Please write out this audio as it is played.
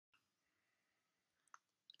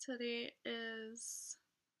Today is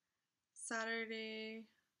Saturday,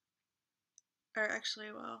 or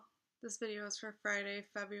actually, well, this video is for Friday,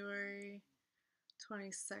 February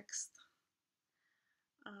 26th,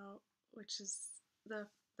 uh, which is the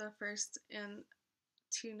first in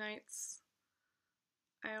 2 nights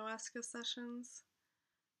ayahuasca sessions.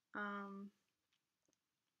 And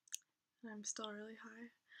I'm still really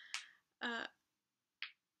high.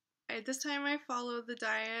 This time I followed the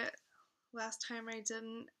diet. Last time I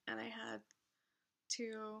didn't, and I had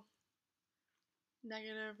 2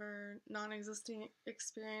 negative or non-existing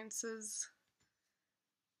experiences.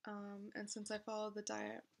 And since I followed the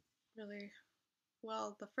diet really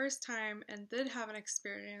well the first time and did have an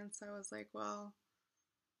experience, I was like, well,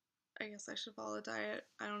 I guess I should follow the diet.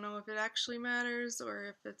 I don't know if it actually matters or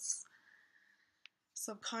if it's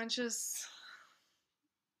subconscious.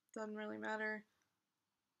 Doesn't really matter.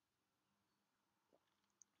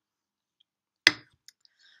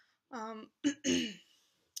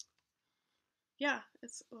 Yeah,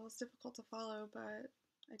 it's difficult to follow, but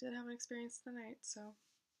I did have an experience tonight, so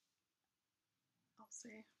I'll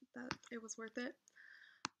say that it was worth it.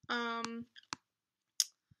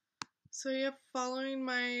 So yeah, following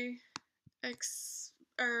my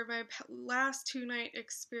my last 2-night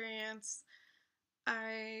experience,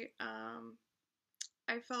 I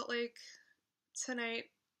felt like tonight,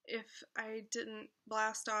 if I didn't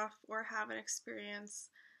blast off or have an experience,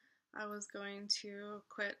 I was going to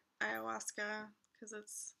quit ayahuasca because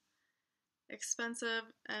it's expensive,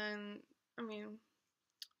 and I mean,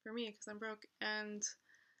 for me, because I'm broke, and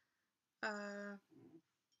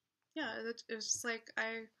yeah, it's just like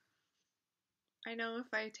I know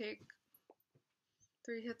if I take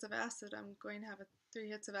 3 hits of acid, I'm going to have a 3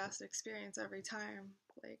 hits of acid experience every time.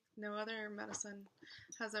 Like, no other medicine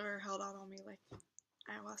has ever held out on me like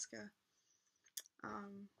ayahuasca.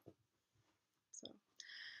 So,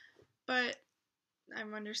 but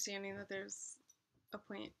I'm understanding that there's a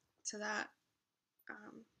point to that.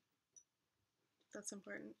 That's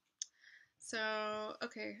important. So,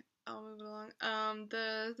 okay, I'll move it along.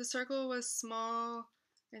 The circle was small,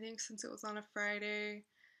 I think, since it was on a Friday,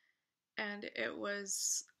 and it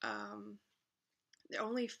was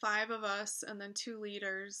only 5 of us and then 2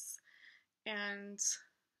 leaders, and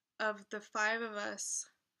of the 5 of us,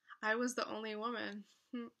 I was the only woman.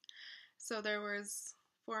 So there was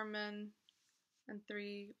 4 men and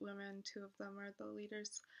 3 women. 2 of them are the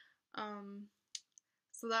leaders.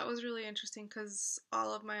 So that was really interesting because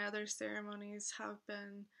all of my other ceremonies have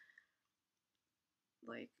been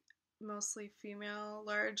like mostly female,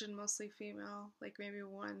 large and mostly female, like maybe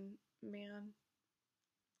 1 man,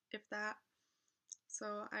 if that.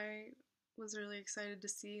 So I was really excited to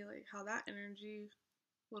see like how that energy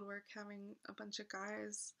would work, having a bunch of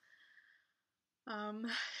guys.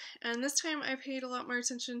 And this time I paid a lot more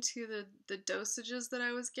attention to the dosages that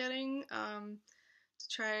I was getting, to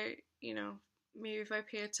try, maybe if I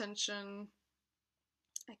pay attention,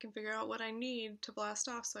 I can figure out what I need to blast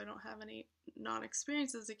off so I don't have any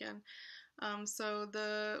non-experiences again. So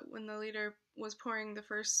when the leader was pouring the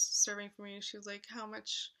first serving for me, she was like, how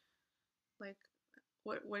much, like,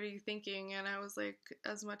 what are you thinking? And I was like,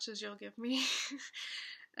 as much as you'll give me.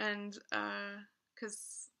 And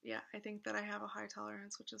because yeah, I think that I have a high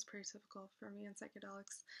tolerance, which is pretty typical for me in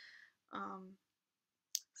psychedelics.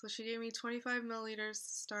 So she gave me 25 milliliters to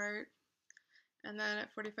start, and then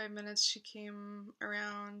at 45 minutes she came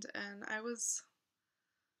around, and I was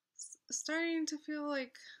starting to feel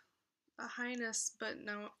like a highness, but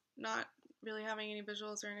no, not really having any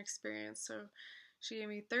visuals or an experience. So she gave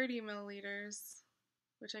me 30 milliliters,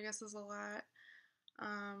 which I guess is a lot.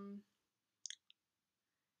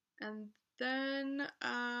 And then,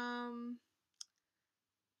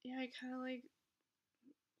 yeah, I kind of like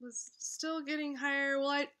was still getting higher.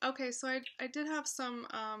 Well, so I did have some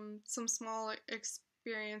small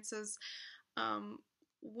experiences.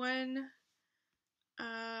 One,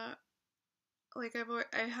 like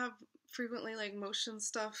I have frequently like motion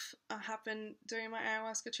stuff happen during my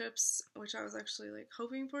ayahuasca trips, which I was actually like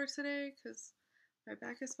hoping for today because my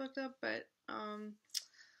back is fucked up. But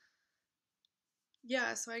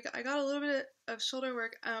yeah, so I got a little bit of shoulder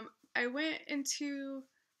work. I went into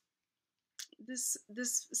this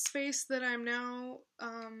space that I'm now,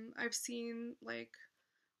 I've seen like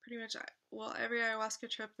pretty much, well, every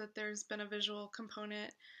ayahuasca trip that there's been a visual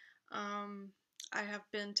component, I have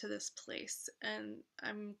been to this place, and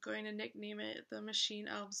I'm going to nickname it the Machine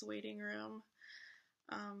Elves Waiting Room,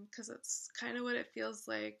 because it's kind of what it feels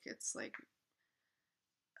like. It's like,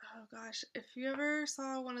 oh gosh, if you ever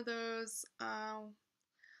saw one of those,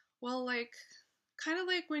 well, like, kind of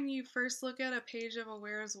like when you first look at a page of a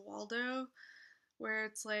Where's Waldo, where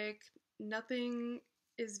it's like nothing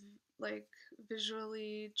is like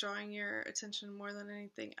visually drawing your attention more than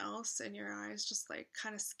anything else, and your eyes just like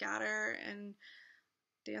kind of scatter and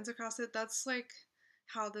dance across it. That's like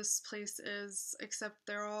how this place is, except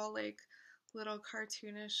they're all like little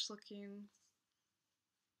cartoonish looking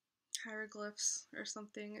hieroglyphs or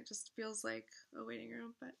something. It just feels like a waiting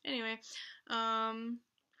room. But anyway, um,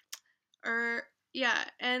 or yeah,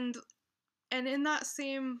 and in that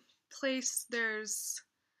same place, there's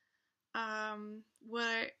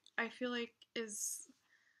what I feel like is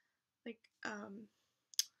like a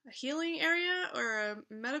healing area or a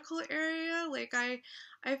medical area. Like I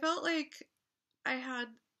felt like I had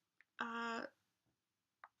I'm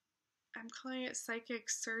calling it psychic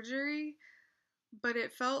surgery, but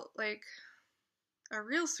it felt like a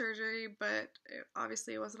real surgery, but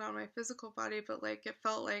obviously it wasn't on my physical body, but like it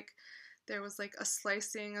felt like there was like a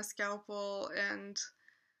slicing, a scalpel, and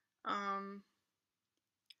um,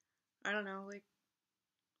 I don't know, like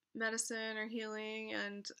medicine or healing,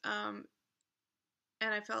 and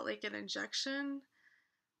I felt like an injection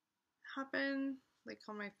happen, like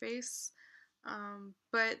on my face,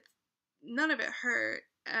 but none of it hurt,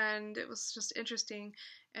 and it was just interesting.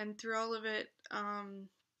 And through all of it,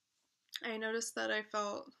 I noticed that I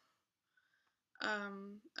felt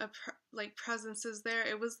like presences there.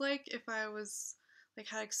 It was like if I was like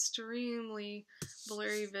had extremely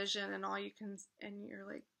blurry vision, and you're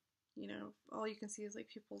like, all you can see is like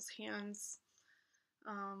people's hands,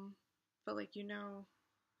 but like that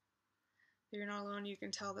you're not alone. You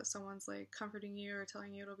can tell that someone's like comforting you or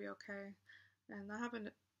telling you it'll be okay, and that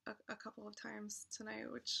happened a couple of times tonight,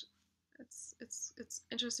 which it's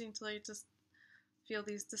interesting to like just feel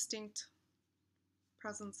these distinct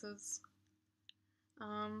presences.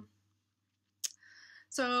 Um,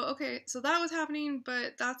 so okay, so that was happening,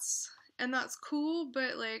 but that's cool,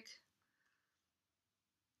 but like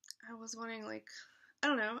I was wanting like I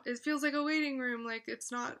don't know, it feels like a waiting room. Like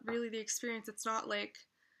it's not really the experience. It's not like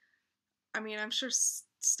I mean, I'm sure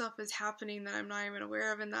stuff is happening that I'm not even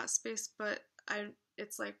aware of in that space, but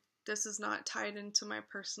it's like this is not tied into my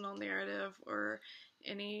personal narrative or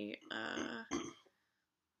any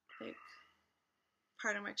like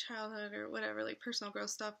part of my childhood or whatever, like personal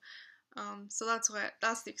growth stuff. So that's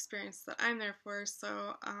the experience that I'm there for.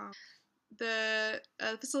 So the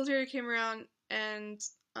facilitator came around and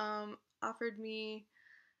offered me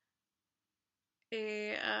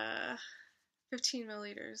a 15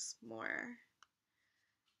 milliliters more,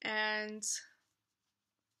 and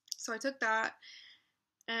so I took that,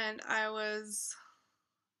 and I was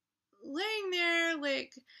laying there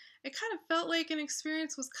like it kind of felt like an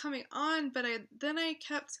experience was coming on, but I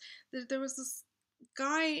kept there was this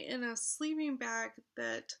guy in a sleeping bag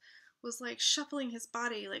that was like shuffling his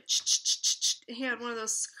body like he had one of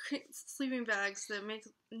those sleeping bags that make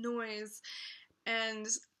noise, and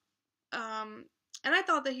um and I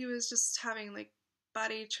thought that he was just having like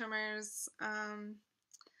body tremors,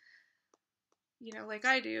 like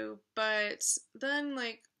I do, but then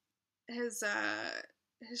like his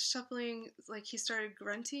shuffling, like he started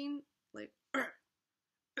grunting like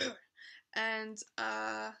and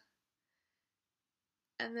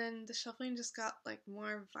and then the shuffling just got like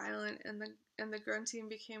more violent, and the grunting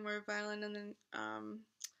became more violent, and then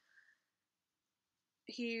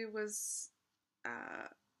he was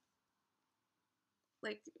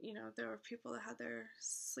like there were people that had their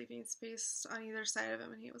sleeping space on either side of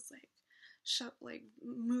him, and he was like like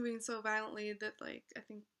moving so violently that like I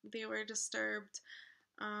think they were disturbed,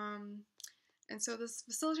 and so this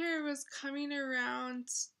facilitator was coming around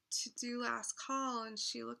to do last call, and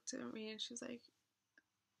she looked at me and she was like,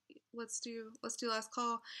 let's do last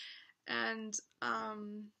call, and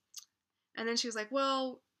and then she was like,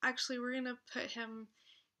 well, actually we're gonna put him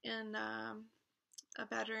in a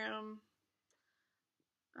bedroom,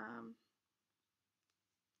 um,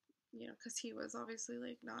 because he was obviously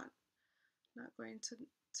like not going to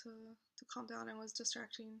calm down and was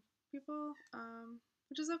distracting people,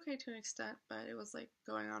 which is okay to an extent, but it was like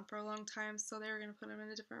going on for a long time, so they were going to put him in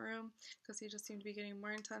a different room because he just seemed to be getting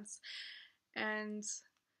more intense. And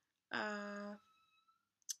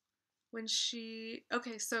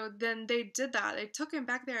so then they did that. They took him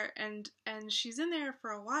back there, and she's in there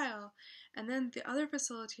for a while, and then the other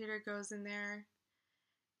facilitator goes in there,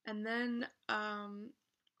 and then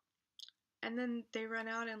they run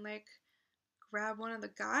out and like grab one of the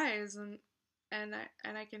guys, and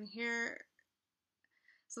I can hear,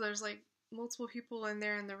 so there's like multiple people in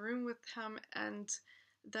there in the room with him, and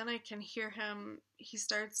then I can hear him, he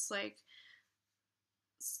starts like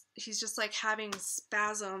he's just like having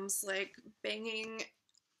spasms, like banging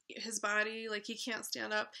his body, like he can't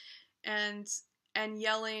stand up, and and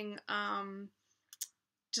yelling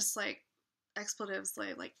just like expletives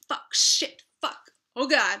like fuck, shit, fuck, oh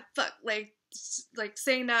god, fuck, like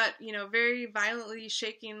saying that, you know, very violently,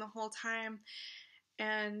 shaking the whole time.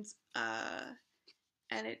 And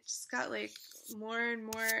it just got like more and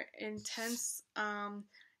more intense.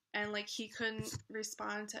 And like he couldn't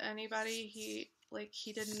respond to anybody. He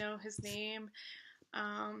didn't know his name.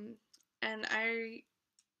 And I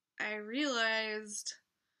realized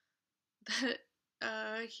that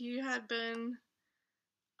he had been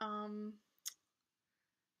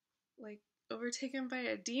like overtaken by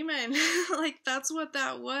a demon. Like that's what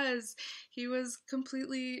that was. He was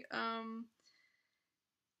completely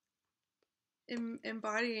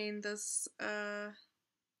embodying this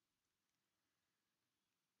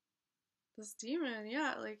this demon.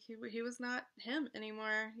 Yeah, like he was not him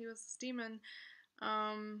anymore. He was this demon.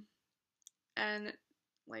 And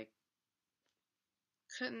like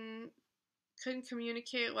couldn't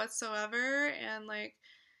communicate whatsoever. And like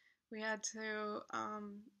we had to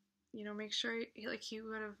you know, make sure he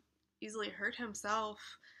would have easily hurt himself.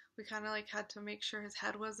 We kind of like had to make sure his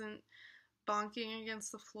head wasn't bonking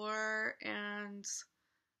against the floor, and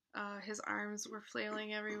his arms were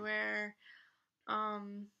flailing everywhere.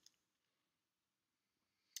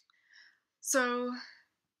 So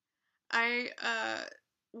I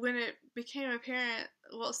when it became apparent,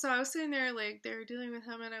 well, so I was sitting there like they were dealing with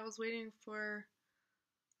him, and I was waiting for,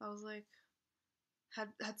 I was like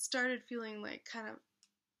had started feeling like kind of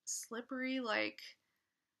slippery, like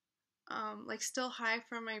still high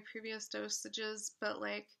from my previous dosages, but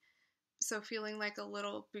like so feeling like a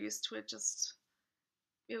little boost would just,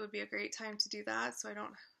 it would be a great time to do that, so I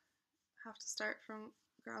don't have to start from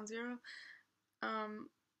ground zero.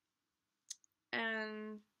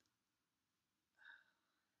 And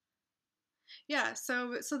yeah,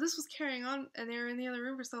 so this was carrying on, and they were in the other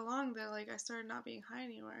room for so long that like I started not being high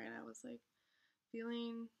anymore, and I was like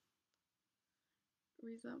feeling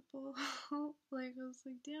resentful. Like I was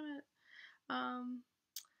like, damn it.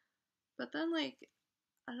 But then like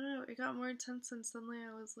I don't know, it got more intense, and suddenly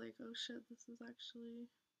I was like, oh shit, this is actually,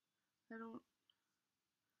 I don't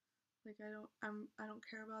like I don't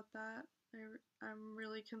care about that. I'm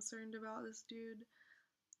really concerned about this dude.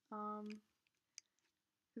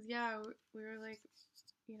 Cause yeah, we were like,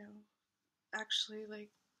 you know, actually like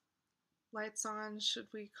lights on, should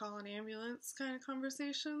we call an ambulance kind of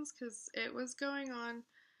conversations, because it was going on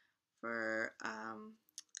for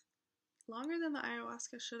longer than the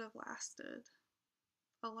ayahuasca should have lasted.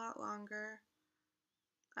 A lot longer.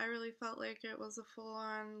 I really felt like it was a full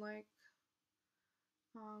on like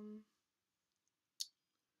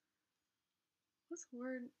what's the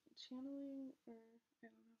word, channeling, or I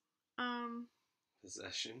don't know.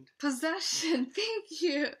 Possession. Thank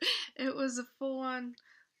you. It was a full on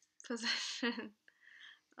possession.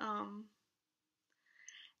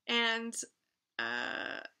 And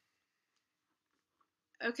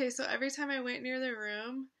okay, so every time I went near the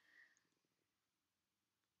room,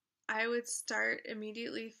 I would start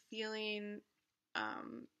immediately feeling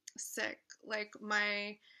sick. Like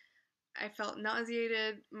I felt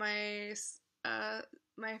nauseated. My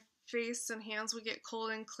face and hands would get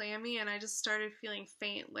cold and clammy, and I just started feeling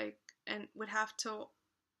faint, like, and would have to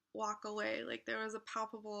walk away. Like there was a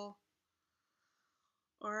palpable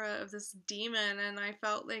aura of this demon, and I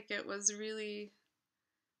felt like it was really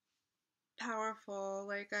powerful.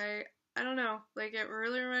 Like I don't know, like it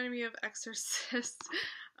really reminded me of Exorcist.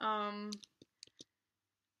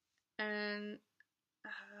 And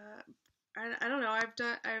I don't know,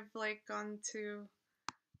 I've like gone to,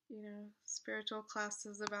 you know, spiritual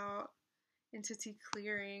classes about entity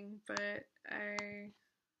clearing, but I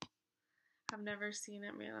have never seen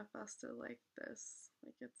it manifested like this.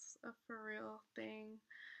 Like it's a for real thing.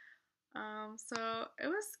 So it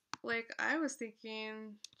was like I was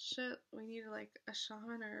thinking, shit, we need like a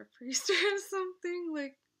shaman or a priest or something.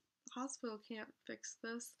 Like hospital can't fix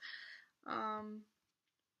this.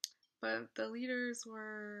 But the leaders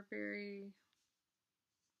were very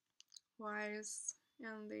wise,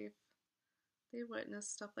 and they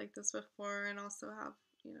witnessed stuff like this before, and also have,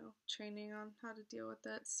 you know, training on how to deal with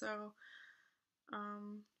it. So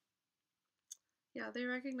yeah, they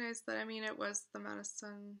recognized that, I mean, it was the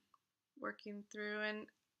medicine working through. And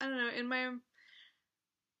I don't know, in my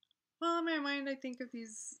mind I think of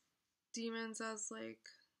these demons as like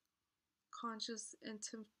conscious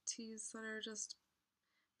entities that are just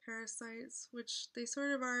parasites, which they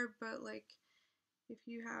sort of are, but like if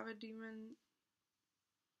you have a demon,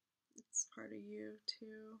 it's part of you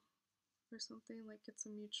too, or something. Like it's a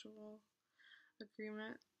mutual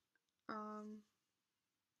agreement.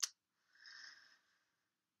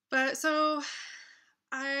 But so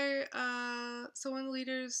So one of the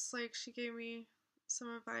leaders, like, she gave me some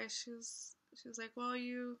advice. She was like, well,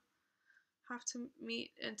 you have to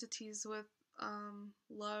meet entities with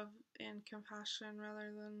love and compassion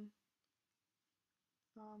rather than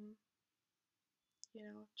um,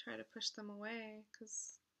 try to push them away,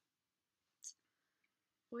 because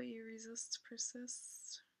what you resist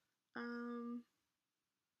persists. Um,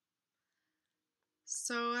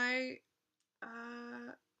 so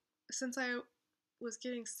uh, since I was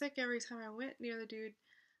getting sick every time I went near the dude,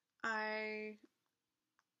 I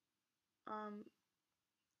um,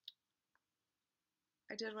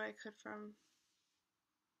 I did what I could from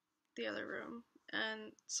the other room,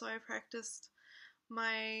 and so I practiced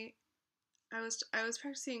my I was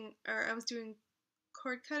practicing, or I was doing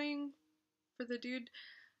cord cutting for the dude,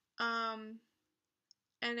 um,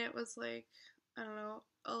 and it was like, I don't know,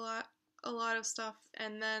 a lot of stuff,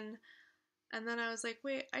 and then I was like,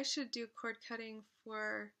 wait, I should do cord cutting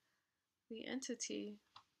for the entity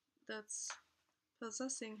that's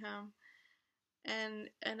possessing him, and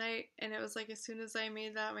it was like, as soon as I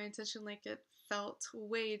made that my intention, like, it felt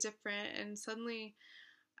way different, and suddenly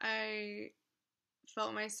I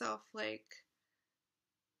felt myself like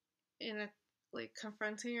in a like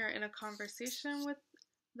confronting or in a conversation with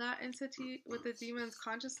that entity, with the demon's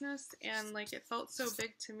consciousness, and like it felt so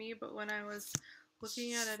big to me, but when I was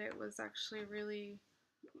looking at it, it was actually really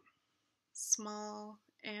small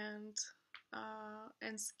and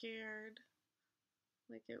scared.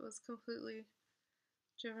 Like, it was completely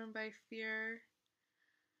driven by fear.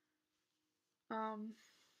 um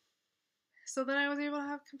so then I was able to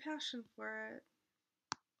have compassion for it,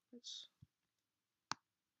 which,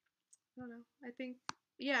 I don't know, I think,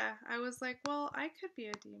 yeah, I was like, well, I could be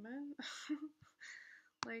a demon.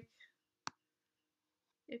 Like,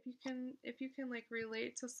 if you can like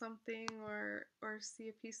relate to something, or see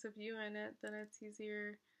a piece of you in it, then it's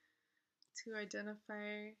easier to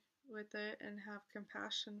identify with it and have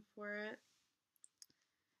compassion for it,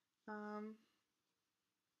 um,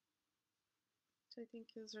 which I think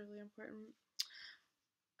is really important.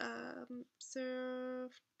 So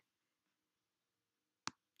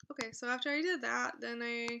okay, so after I did that, then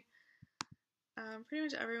I pretty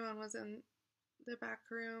much everyone was in the back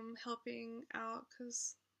room helping out,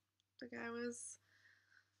 because the guy was,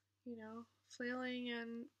 flailing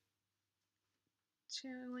and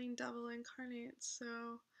channeling double incarnate.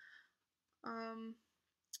 Um,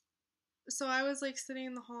 so I was like sitting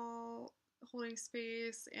in the hall holding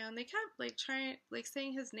space, and they kept like trying, like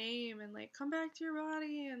saying his name and like, come back to your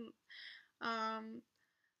body, um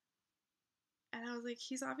and I was like,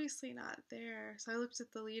 he's obviously not there. So I looked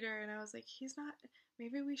at the leader and I was like, he's not,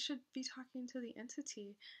 maybe we should be talking to the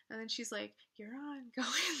entity. And then she's like, you're on, go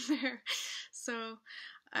in there. So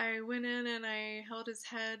I went in and I held his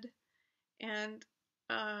head, and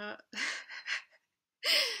uh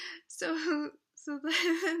so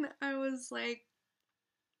then I was like,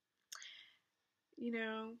 you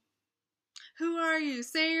know, who are you?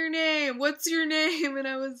 Say your name. What's your name? And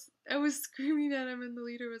I was screaming at him, and the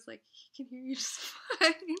leader was like, he can hear you just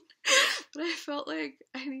fine. But I felt like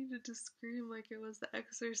I needed to scream like it was The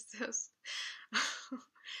Exorcist.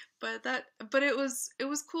 But it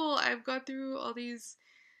was cool. I've got through all these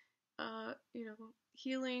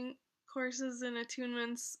healing courses and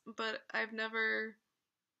attunements, but I've never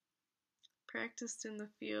practiced in the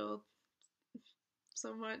field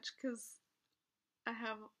so much, because I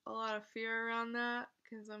have a lot of fear around that,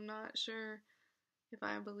 because I'm not sure if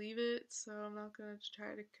I believe it, so I'm not going to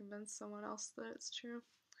try to convince someone else that it's true.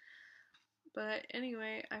 But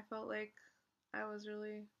anyway, I felt like I was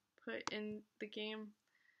really put in the game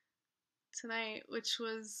tonight, which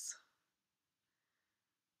was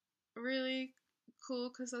really cool,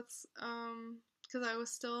 because because I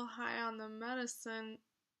was still high on the medicine,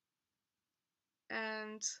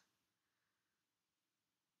 and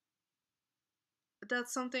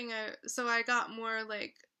that's something I got more,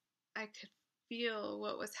 like, I could feel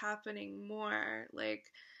what was happening more,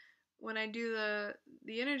 like, when I do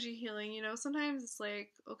the energy healing, sometimes it's like,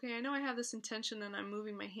 okay, I know I have this intention and I'm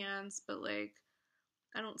moving my hands, but like,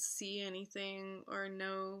 I don't see anything or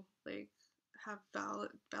know, like, have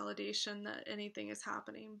validation that anything is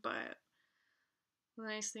happening. But the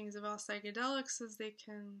nice things about psychedelics is they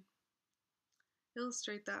can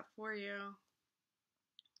illustrate that for you.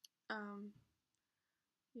 Um,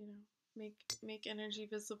 you know, make energy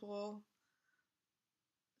visible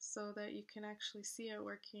so that you can actually see it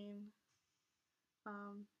working.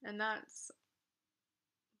 And that's,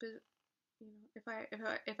 but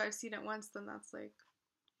if I've seen it once, then that's like,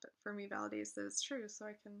 for me, validates that it's true, so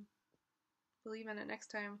I can believe in it next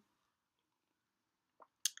time.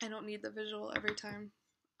 I don't need the visual every time.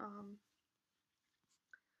 Um,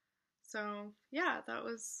 so yeah, that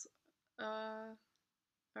was uh,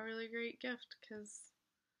 a really great gift because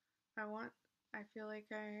I want, I feel like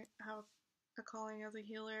I have a calling as a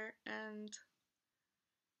healer, and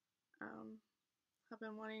um, have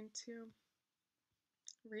been wanting to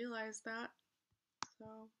realize that. So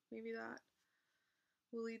maybe that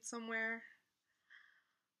will lead somewhere.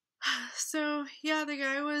 So yeah, the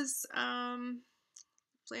guy was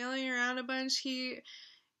flailing around a bunch. He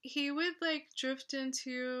would like drift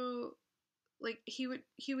into, like, he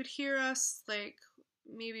would hear us like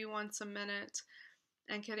maybe once a minute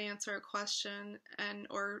and could answer a question and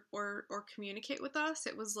or communicate with us.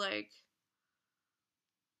 It was like,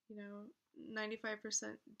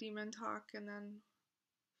 95% demon talk and then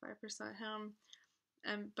 5% him.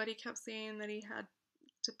 And but he kept saying that he had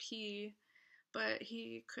to pee, but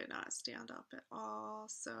he could not stand up at all.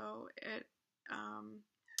 So it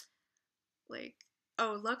like,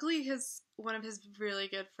 oh, luckily his one of his really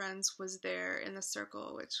good friends was there in the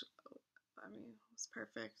circle, which, I mean, was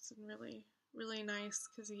perfect and really really nice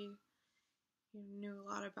because he knew a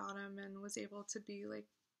lot about him and was able to be like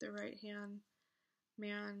the right hand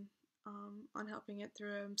man on helping it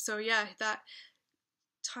through him. So yeah, that,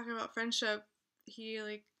 talking about friendship, he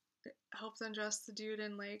like helped undress the dude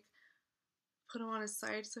and like put him on his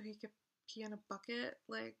side so he could pee in a bucket,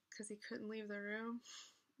 like, because he couldn't leave the room.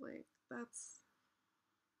 Like, that's,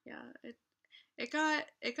 yeah, it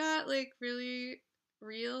got like really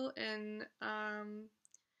real and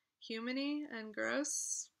humany and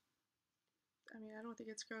gross. I mean, I don't think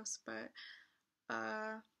it's gross, but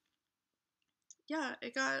yeah,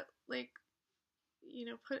 it got like,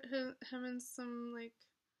 put him in some like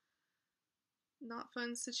not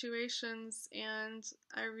fun situations, and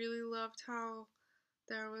I really loved how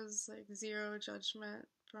there was like zero judgment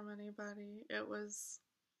from anybody. It was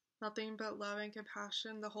nothing but love and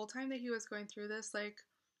compassion the whole time that he was going through this. Like,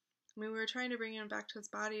 I mean, we were trying to bring him back to his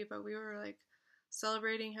body, but we were like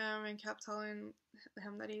celebrating him and kept telling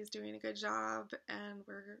him that he's doing a good job, and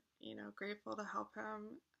we're, grateful to help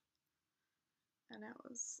him. And it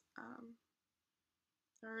was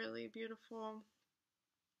a really beautiful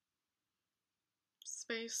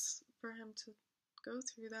space for him to go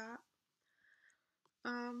through that.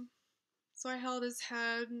 So I held his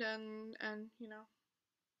head and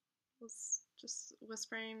was just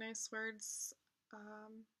whispering nice words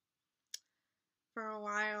for a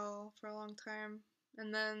while, for a long time.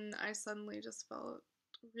 And then I suddenly just felt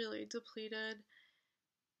really depleted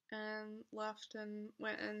and left and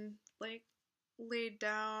went and like laid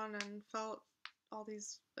down and felt all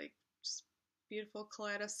these like just beautiful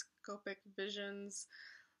kaleidoscopic visions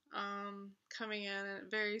coming in, and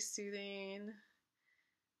very soothing.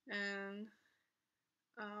 And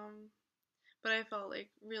but I felt like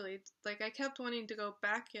really, like, I kept wanting to go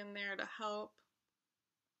back in there to help,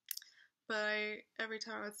 but every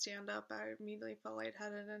time I would stand up, I immediately felt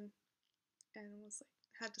lightheaded and was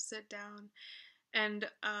like, had to sit down. And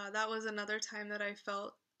that was another time that I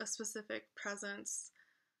felt a specific presence.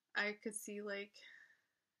 I could see like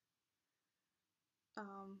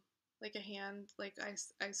a hand, like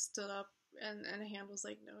I stood up, and a hand was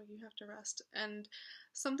like, no, you have to rest. And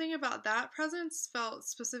something about that presence felt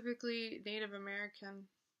specifically Native American.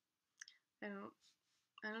 I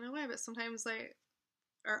don't know why, but sometimes like,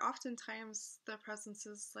 or oftentimes the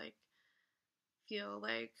presences like feel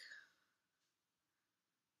like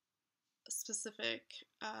a specific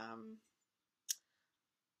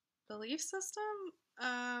belief system,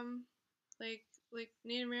 um, like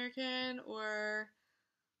Native American, or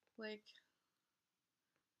like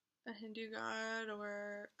a Hindu god,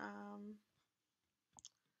 or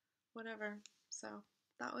whatever. So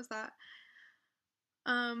that was that.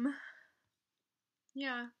 Um,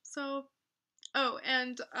 yeah. So, oh,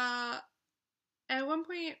 and at one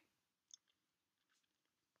point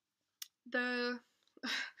the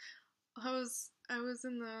I was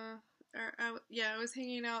in the, or yeah, I was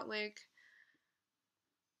hanging out like,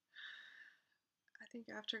 I think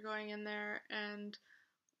after going in there, and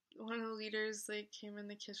one of the leaders like came in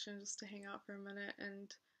the kitchen just to hang out for a minute,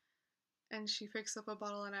 and she picks up a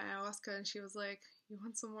bottle of ayahuasca and she was like, "You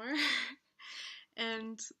want some more?"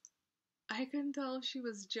 And I couldn't tell if she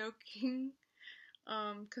was joking,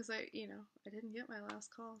 because I didn't get my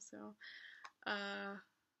last call, so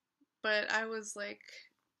but I was like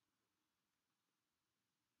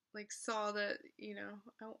saw that,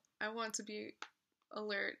 I want to be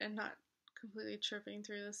alert and not completely tripping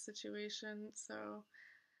through this situation. So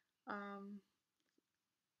um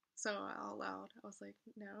so out loud I was like,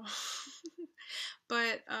 no.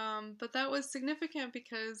 But that was significant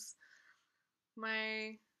because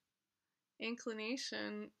my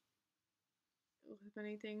inclination with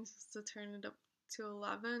many things is to turn it up to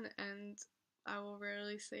 11, and I will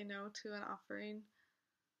rarely say no to an offering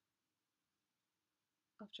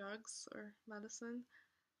of drugs or medicine.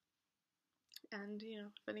 And,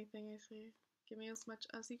 if anything, I say, give me as much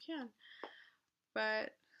as you can.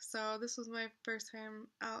 But, so this was my first time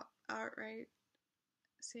outright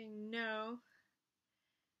saying no.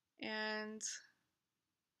 And,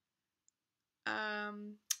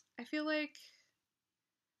 I feel like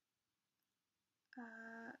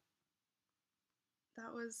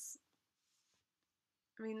that was,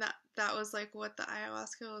 that was like what the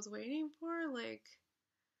ayahuasca was waiting for. Like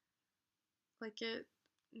it,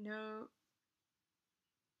 no,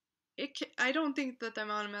 I don't think that the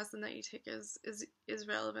amount of medicine that you take is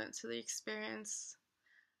relevant to the experience.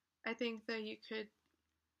 I think that you could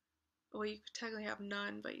technically have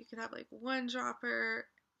none, but you could have like one dropper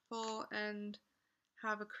full and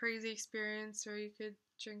have a crazy experience, or you could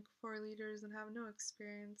drink 4 liters and have no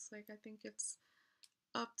experience. Like, I think it's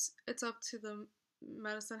up to the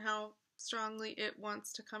medicine how strongly it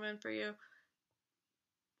wants to come in for you,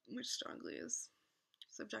 which strongly is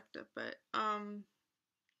subjective, but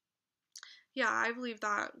yeah, I believe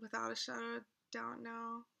that without a shadow of doubt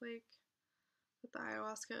now, like, that the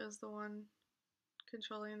ayahuasca is the one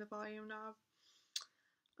controlling the volume knob.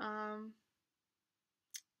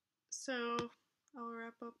 So I'll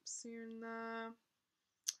wrap up soon.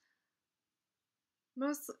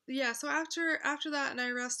 So after that, and I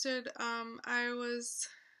rested, I was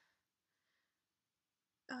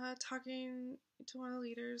talking to one of the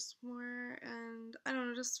leaders more, and I don't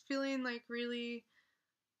know, just feeling like really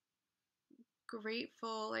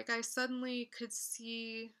grateful. Like, I suddenly could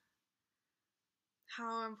see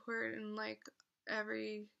how important, like,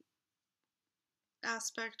 every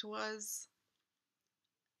aspect was,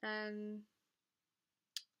 and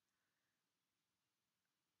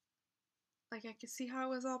like, I could see how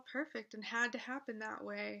it was all perfect and had to happen that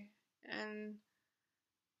way, and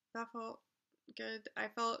that felt good. I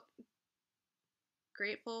felt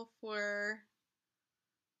grateful for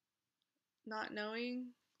not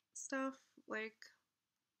knowing stuff, like,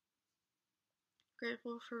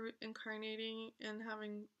 grateful for incarnating and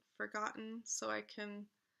having forgotten so I can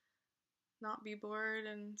not be bored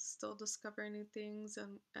and still discover new things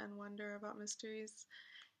and wonder about mysteries.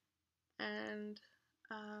 And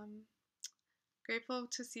grateful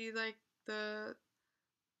to see, like, the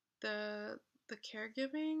the the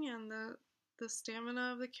caregiving and the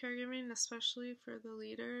stamina of the caregiving, especially for the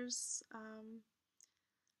leaders.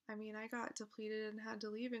 I got depleted and had to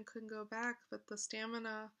leave and couldn't go back, but the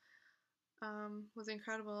stamina was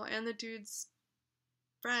incredible. And the dude's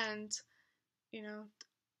friend, you know,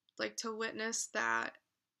 like, to witness that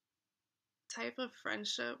type of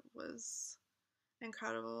friendship was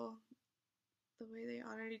incredible. The way they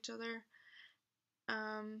honored each other.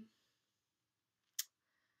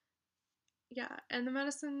 Yeah, and the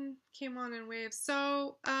medicine came on in waves.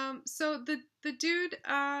 So the dude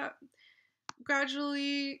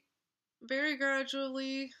gradually, very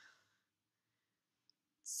gradually,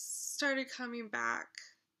 started coming back,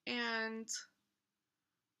 and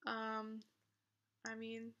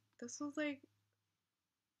this was like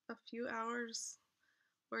a few hours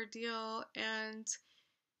ordeal, and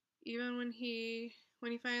even when he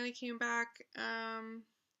finally came back,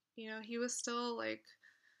 he was still like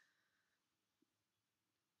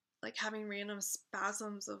having random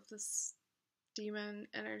spasms of this demon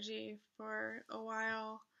energy for a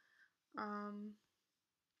while.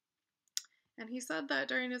 And he said that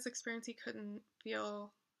during his experience he couldn't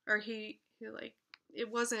feel, or he like, it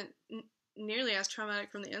wasn't nearly as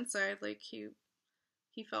traumatic from the inside. Like, he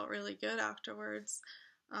felt really good afterwards.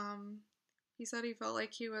 He said he felt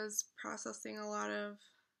like he was processing a lot of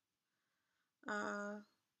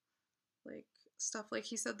like stuff. Like,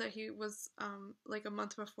 he said that he was like a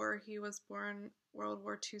month before he was born, World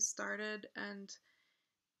War II started, and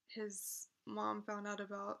his mom found out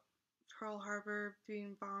about Pearl Harbor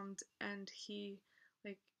being bombed, and he,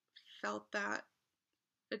 like, felt that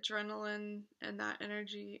adrenaline and that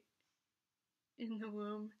energy in the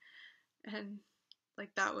womb, and,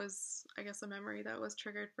 like, that was, I guess, a memory that was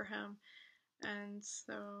triggered for him. And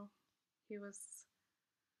so he was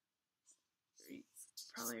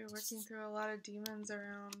probably working through a lot of demons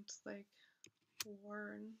around, like,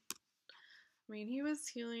 war, and he was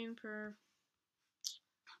healing for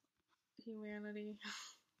humanity,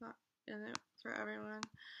 not in it for everyone.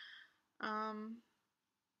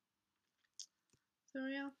 So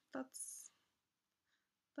yeah, that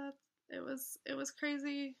it was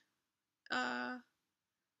crazy,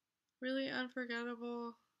 really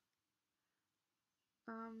unforgettable,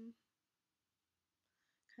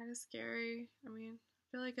 kind of scary. I mean, I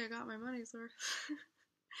feel like I got my money's worth.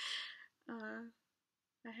 uh,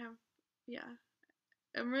 I have, yeah.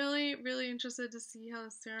 I'm really, really interested to see how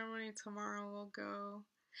the ceremony tomorrow will go.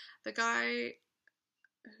 The guy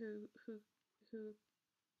who who who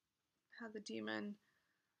had the demon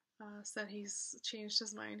said he's changed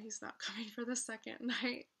his mind. He's not coming for the second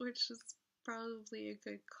night, which is probably a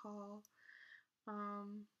good call.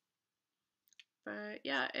 Um, but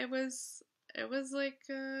yeah, it was like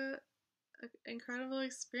a incredible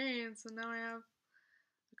experience, and now I have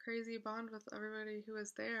a crazy bond with everybody who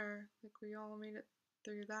was there. Like we all made it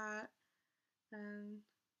through that, and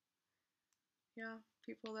yeah,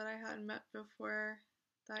 people that I hadn't met before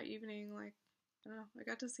that evening. Like I don't know, I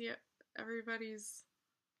got to see it, everybody's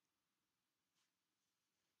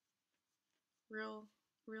real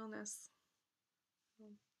realness.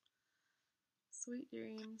 Um, Sweet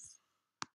dreams.